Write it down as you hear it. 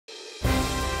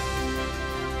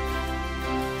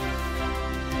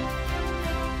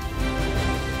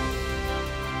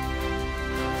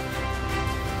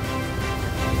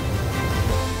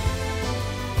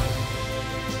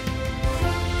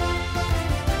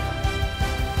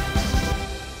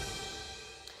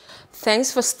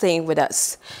Thanks for staying with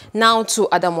us. Now to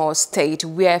Adamawa State,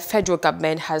 where federal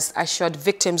government has assured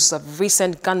victims of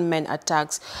recent gunmen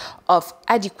attacks of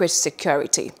adequate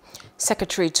security.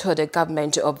 Secretary to the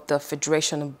government of the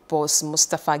Federation, Boss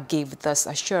Mustafa, gave this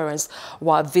assurance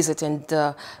while visiting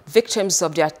the victims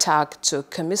of the attack to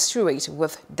commiserate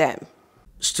with them.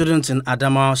 Students in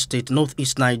Adamawa State,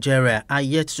 northeast Nigeria, are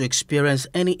yet to experience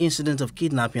any incident of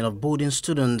kidnapping of boarding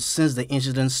students since the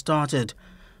incident started.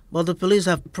 But the police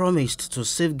have promised to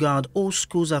safeguard all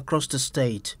schools across the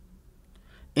state.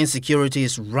 Insecurity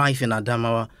is rife in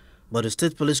Adamawa, but the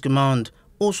State Police Command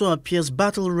also appears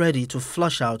battle-ready to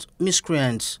flush out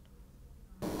miscreants.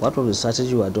 Part of the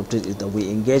strategy we adopted is that we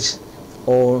engage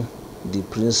all the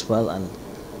principal and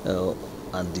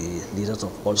the leaders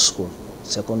of all schools,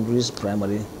 secondaries,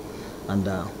 primary, and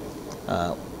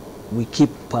we keep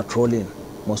patrolling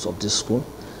most of the school,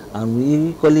 and we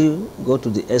equally go to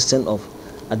the extent of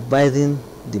advising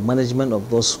the management of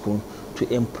those schools to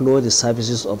employ the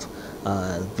services of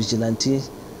vigilantes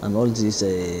and all these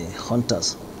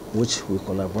hunters, which we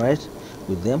collaborate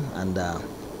with them and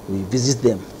we visit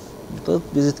them. Those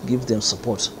visits give them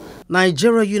support.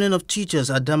 Nigeria Union of Teachers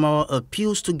Adamawa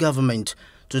appeals to government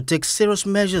to take serious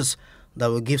measures that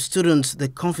will give students the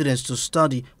confidence to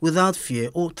study without fear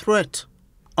or threat.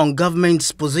 On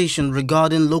government's position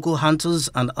regarding local hunters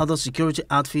and other security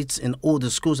outfits in all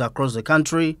the schools across the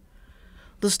country,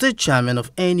 the state chairman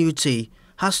of NUT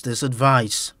has this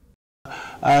advice.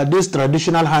 These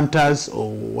traditional hunters,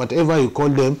 or whatever you call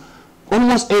them,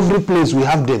 almost every place we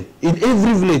have them. In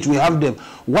every village we have them.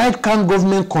 Why can't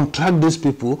government contract these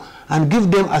people and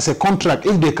give them as a contract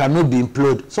if they cannot be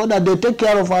employed, so that they take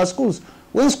care of our schools?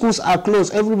 When schools are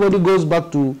closed, everybody goes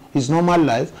back to his normal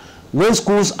life. When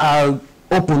schools are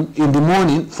open in the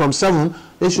morning from 7,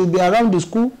 they should be around the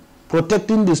school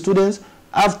protecting the students.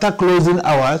 After closing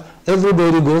hours,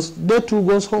 everybody goes, they too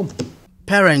goes home.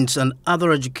 Parents and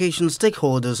other education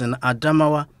stakeholders in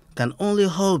Adamawa can only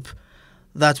hope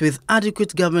that with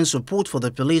adequate government support for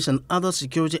the police and other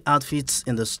security outfits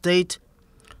in the state,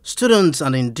 students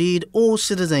and indeed all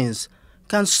citizens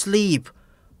can sleep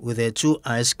with their 2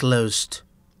 eyes closed.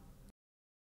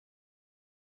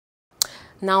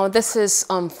 Now, this is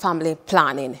on family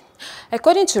planning.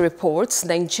 According to reports,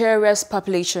 Nigeria's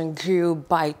population grew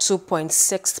by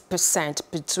 2.6%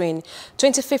 between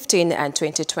 2015 and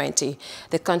 2020.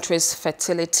 The country's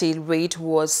fertility rate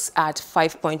was at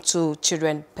 5.2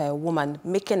 children per woman,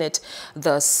 making it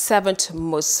the 7th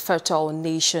most fertile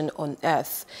nation on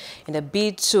earth. In a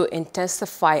bid to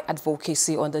intensify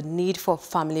advocacy on the need for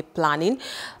family planning,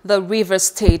 the Rivers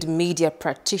State media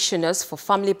practitioners for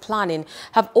family planning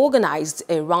have organized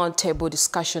a roundtable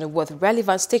discussion with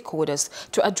relevant stakeholders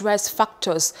to address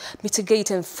factors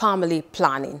mitigating family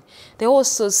planning. They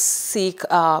also seek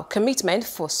commitment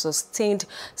for sustained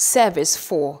service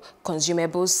for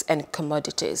consumables and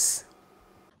commodities.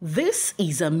 This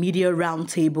is a media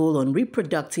roundtable on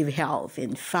reproductive health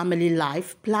and family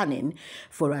life planning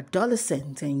for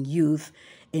adolescents and youth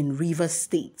in Rivers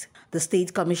State. The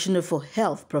State Commissioner for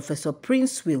Health, Professor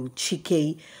Prince-Will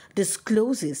Chike,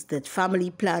 discloses that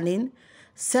family planning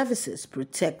services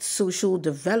protect social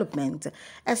development,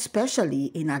 especially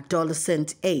in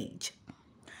adolescent age.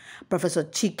 Professor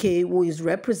Chike, who is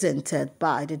represented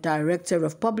by the Director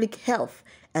of Public Health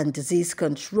and Disease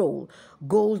Control,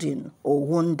 Golden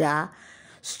Owunda,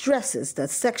 stresses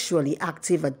that sexually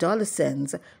active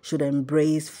adolescents should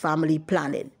embrace family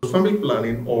planning. Family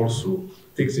planning also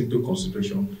takes into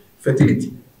consideration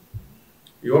fertility.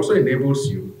 It also enables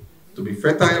you to be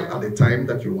fertile at the time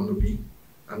that you want to be,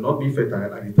 and not be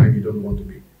fertile at the time you don't want to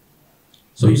be.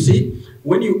 So you see,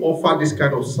 when you offer this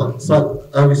kind of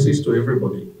services to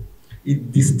everybody,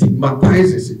 it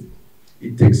destigmatizes it.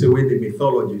 It takes away the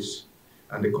mythologies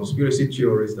and the conspiracy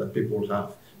theories that people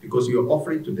have, because you're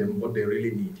offering to them what they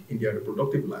really need in their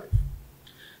reproductive life.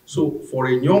 So for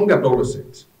a young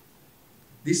adolescent,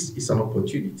 this is an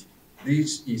opportunity.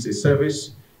 This is a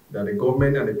service that the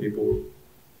government and the people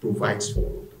provides for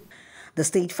them. The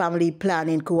State Family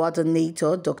Planning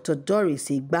Coordinator, Dr. Doris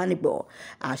Igbanibo,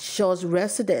 assures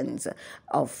residents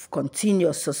of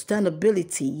continuous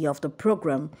sustainability of the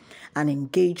program and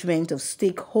engagement of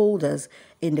stakeholders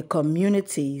in the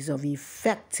communities of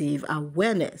effective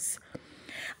awareness.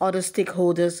 Other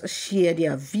stakeholders share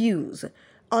their views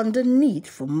on the need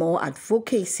for more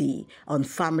advocacy on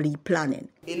family planning.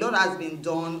 A lot has been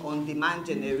done on demand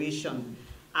generation,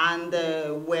 and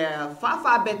we're far,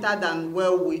 far better than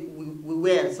where we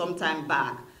were some time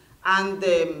back. And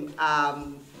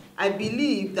I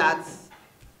believe that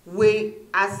we,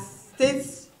 as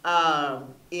states,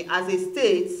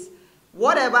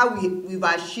 whatever we've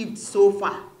achieved so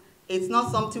far it's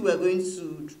not something we're going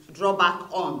to draw back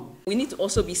on. We need to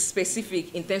also be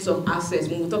specific in terms of access.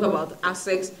 When we talk about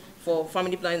access for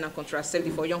family planning and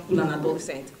contraceptive for young people and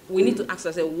adolescents, we need to ask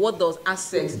ourselves, what does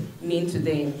access mean to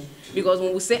them? Because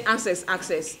when we say access,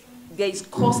 there is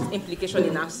cost implication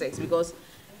in access, because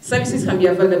services can be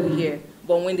available here,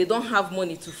 but when they don't have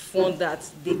money to fund that,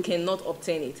 they cannot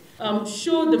obtain it.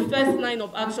 Show the first line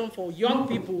of action for young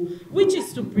people, which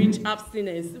is to preach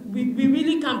abstinence. We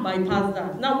really can't bypass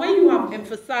that. Now, when you have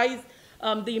emphasized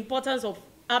the importance of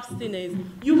abstinence,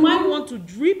 you might want to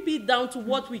drip it down to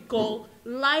what we call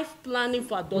life planning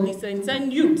for adolescents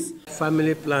and youths.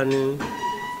 Family planning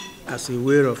as a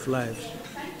way of life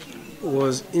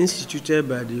was instituted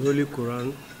by the Holy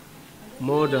Quran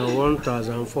more than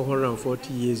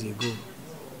 1,440 years ago.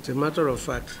 As a matter of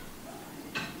fact,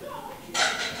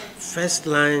 first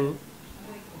line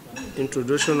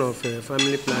introduction of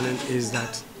family planning is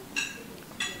that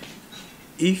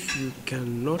if you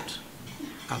cannot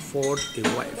afford a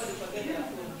wife,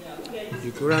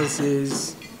 the Quran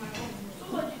says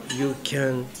you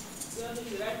can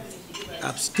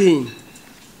abstain.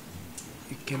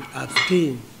 You can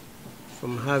abstain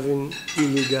from having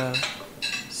illegal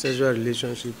sexual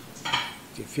relationship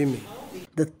with a female.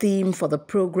 The theme for the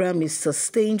program is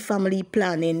sustained family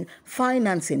planning,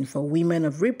 financing for women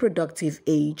of reproductive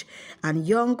age, and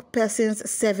young persons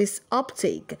service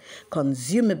uptake,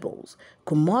 consumables,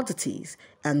 commodities,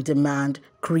 and demand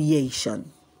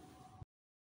creation.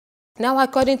 Now,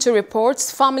 according to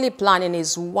reports, family planning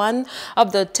is one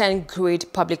of the 10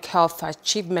 great public health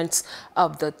achievements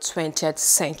of the 20th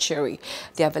century.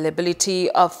 The availability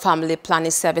of family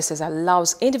planning services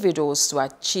allows individuals to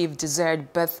achieve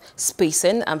desired birth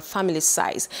spacing and family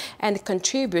size, and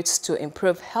contributes to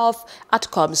improve health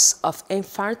outcomes of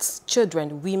infants,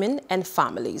 children, women, and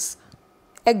families.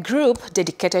 A group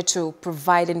dedicated to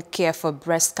providing care for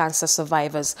breast cancer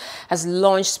survivors has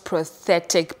launched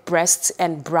prosthetic breasts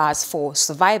and bras for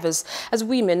survivors, as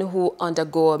women who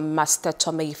undergo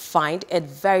mastectomy find it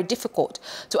very difficult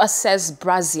to access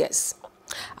brassieres.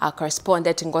 Our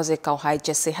correspondent Ngozi Kauhai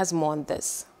Jesse has more on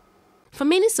this. For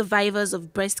many survivors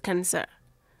of breast cancer,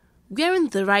 wearing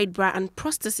the right bra and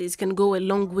prosthesis can go a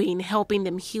long way in helping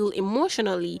them heal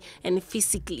emotionally and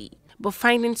physically. But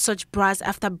finding such bras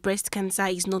after breast cancer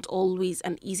is not always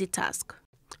an easy task.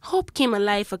 Hope came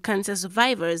alive for cancer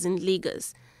survivors in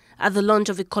Lagos at the launch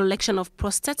of a collection of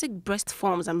prosthetic breast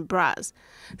forms and bras,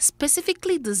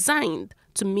 specifically designed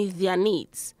to meet their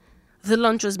needs. The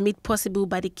launch was made possible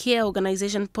by the care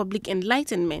organization Public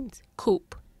Enlightenment,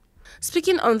 COPE.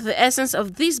 Speaking on the essence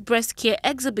of this breast care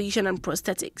exhibition and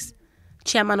prosthetics,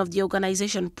 chairman of the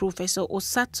organization, Professor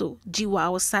Osato Jiwa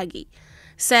Osagi,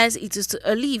 says it is to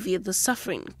alleviate the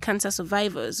suffering cancer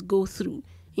survivors go through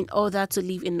in order to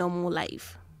live a normal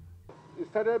life. It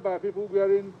started by people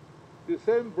wearing the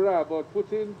same bra but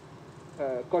putting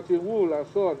cotton wool and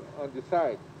so on the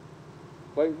side.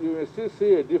 But you may still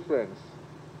see a difference.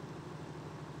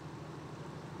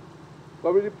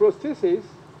 But with the prosthesis,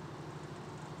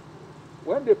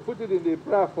 when they put it in the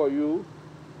bra for you,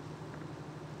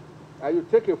 and you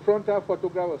take a frontal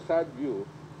photograph or side view,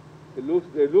 they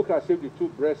look as if the two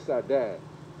breasts are there.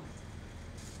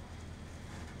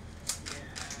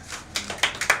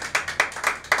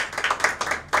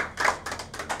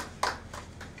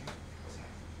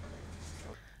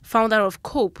 Founder of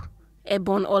COPE,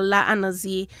 Ebon Ola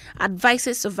Anazie,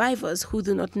 advises survivors who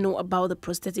do not know about the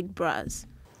prosthetic bras.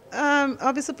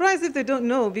 I'll be surprised if they don't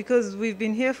know, because we've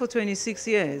been here for 26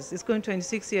 years. It's going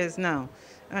 26 years now.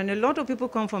 And a lot of people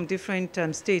come from different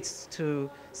states to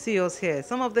see us here.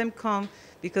 Some of them come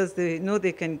because they know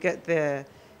they can get their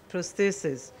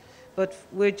prosthesis. But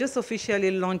we're just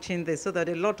officially launching this so that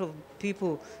a lot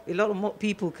more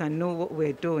people can know what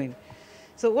we're doing.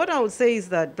 So what I would say is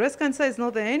that breast cancer is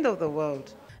not the end of the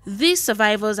world. These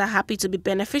survivors are happy to be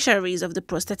beneficiaries of the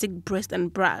prosthetic breast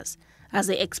and bras as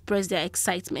they express their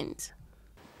excitement.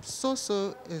 So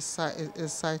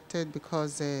excited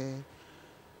because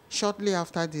shortly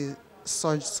after the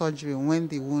surgery, when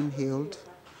the wound healed,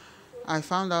 I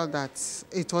found out that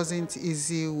it wasn't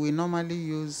easy. We normally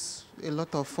use a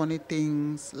lot of funny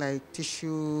things like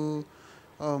tissue,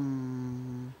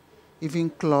 even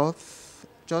cloth,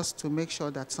 just to make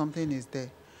sure that something is there.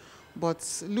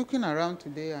 But looking around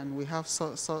today and we have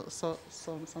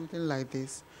something like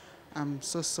this, I'm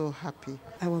so happy.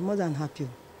 I was more than happy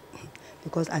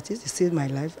because at least it saved my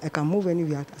life. I can move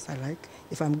anywhere as I like.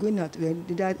 If I'm going out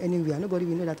anywhere, nobody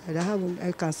will know that I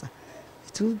have cancer.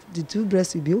 The two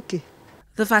breasts will be okay.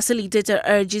 The facilitator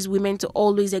urges women to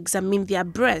always examine their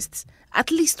breasts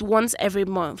at least once every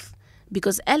month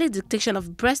because early detection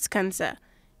of breast cancer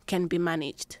can be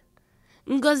managed.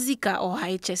 Ngozika or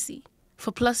HSC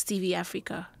for Plus TV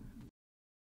Africa.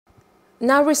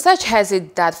 Now, research has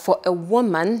it that for a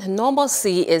woman,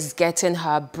 normalcy is getting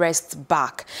her breast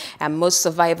back, and most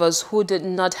survivors who did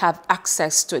not have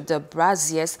access to the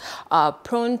brassieres are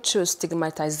prone to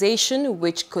stigmatization,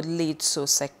 which could lead to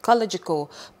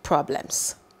psychological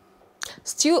problems.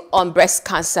 Still on breast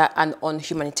cancer and on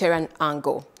humanitarian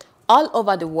angle. All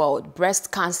over the world,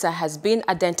 breast cancer has been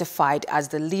identified as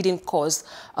the leading cause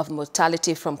of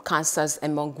mortality from cancers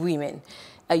among women.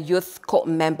 A youth court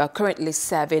member currently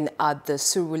serving at the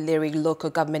Surulere local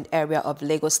government area of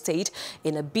Lagos State,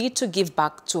 in a bid to give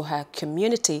back to her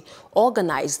community,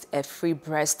 organized a free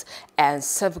breast and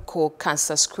cervical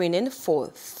cancer screening for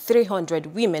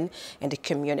 300 women in the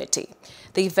community.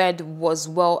 The event was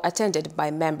well attended by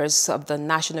members of the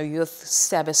National Youth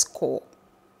Service Corps.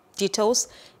 Details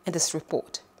in this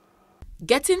report.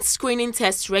 Getting screening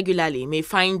tests regularly may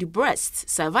find breast,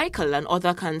 cervical and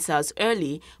other cancers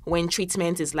early when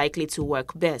treatment is likely to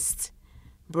work best.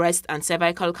 Breast and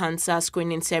cervical cancer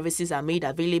screening services are made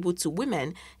available to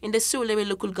women in the Surulere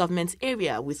local government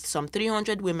area, with some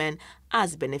 300 women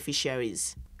as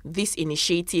beneficiaries. This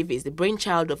initiative is the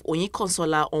brainchild of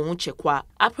Onyikonsola Onwuchekwa,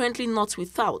 apparently not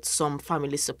without some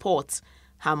family support.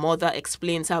 Her mother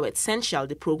explains how essential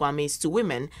the program is to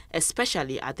women,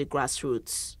 especially at the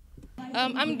grassroots.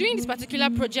 I'm doing this particular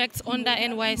project under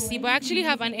NYC, but I actually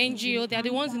have an NGO. They are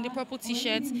the ones in the purple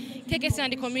t-shirts, KKC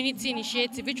and the Community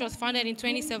Initiative, which was founded in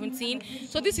 2017.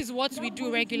 So this is what we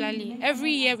do regularly.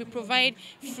 Every year we provide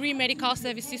free medical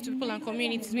services to people and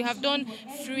communities. We have done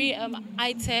free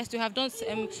eye tests, we have done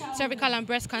cervical and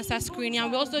breast cancer screening,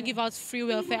 and we also give out free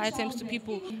welfare items to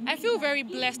people. I feel very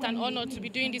blessed and honored to be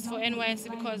doing this for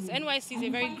NYC, because NYC is a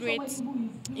very great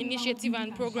initiative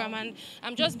and program, and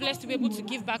I'm just blessed to be able to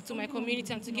give back to my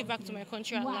community and to give back to my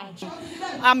country at large.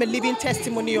 I'm a living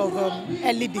testimony of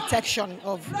early detection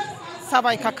of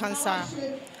cervical cancer.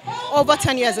 Over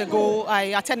 10 years ago, I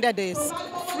attended a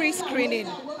free screening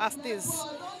as this,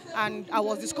 and I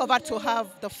was discovered to have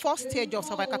the first stage of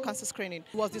cervical cancer screening.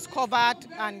 It was discovered,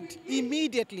 and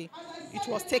immediately it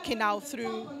was taken out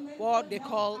through what they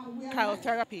call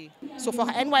cryotherapy. So for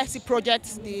her NYC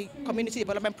project, the community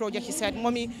development project, she said,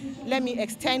 "Mommy, let me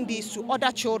extend this to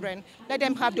other children. Let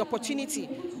them have the opportunity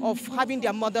of having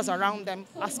their mothers around them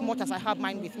as much as I have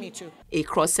mine with me too." A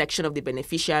cross-section of the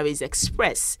beneficiaries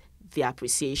express their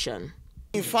appreciation.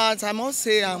 In fact, I must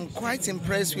say I'm quite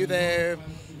impressed with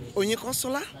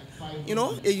Onyikonsola. You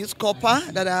know, a youth corper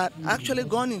that had actually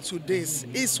gone into this.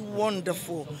 It's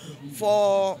wonderful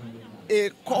for a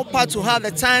corper to have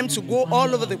the time to go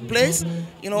all over the place,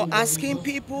 you know, asking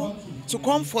people to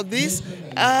come for this.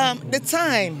 The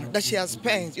time that she has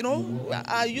spent, you know,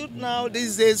 our youth now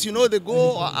these days, you know, they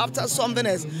go after something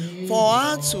else. For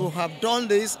her to have done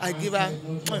this, I give her.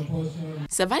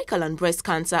 Cervical and breast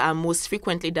cancer are most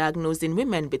frequently diagnosed in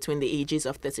women between the ages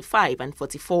of 35 and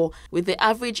 44, with the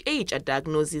average age at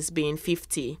diagnosis being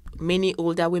 50. Many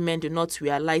older women do not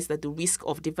realize that the risk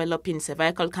of developing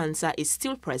cervical cancer is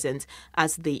still present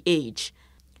as they age.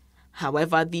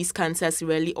 However, these cancers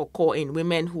rarely occur in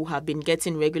women who have been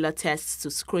getting regular tests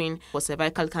to screen for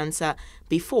cervical cancer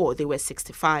before they were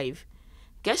 65.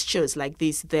 Gestures like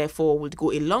this, therefore, would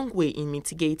go a long way in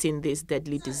mitigating this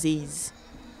deadly disease.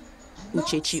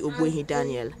 Uchechi Ogwehi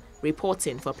Daniel,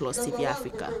 reporting for Plus TV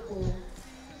Africa.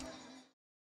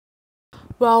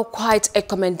 Well, quite a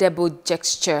commendable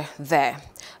gesture there.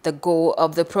 The goal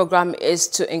of the program is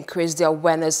to increase the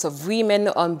awareness of women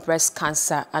on breast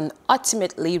cancer and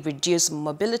ultimately reduce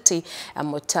mobility and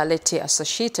mortality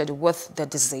associated with the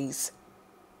disease.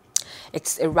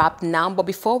 It's a wrap now, but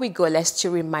before we go, let's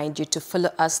still remind you to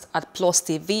follow us at Plus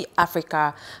TV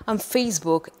Africa on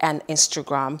Facebook and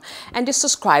Instagram, and to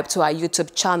subscribe to our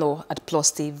YouTube channel at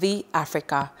Plus TV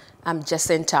Africa. I'm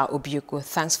Jacinta Obiukwu.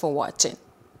 Thanks for watching.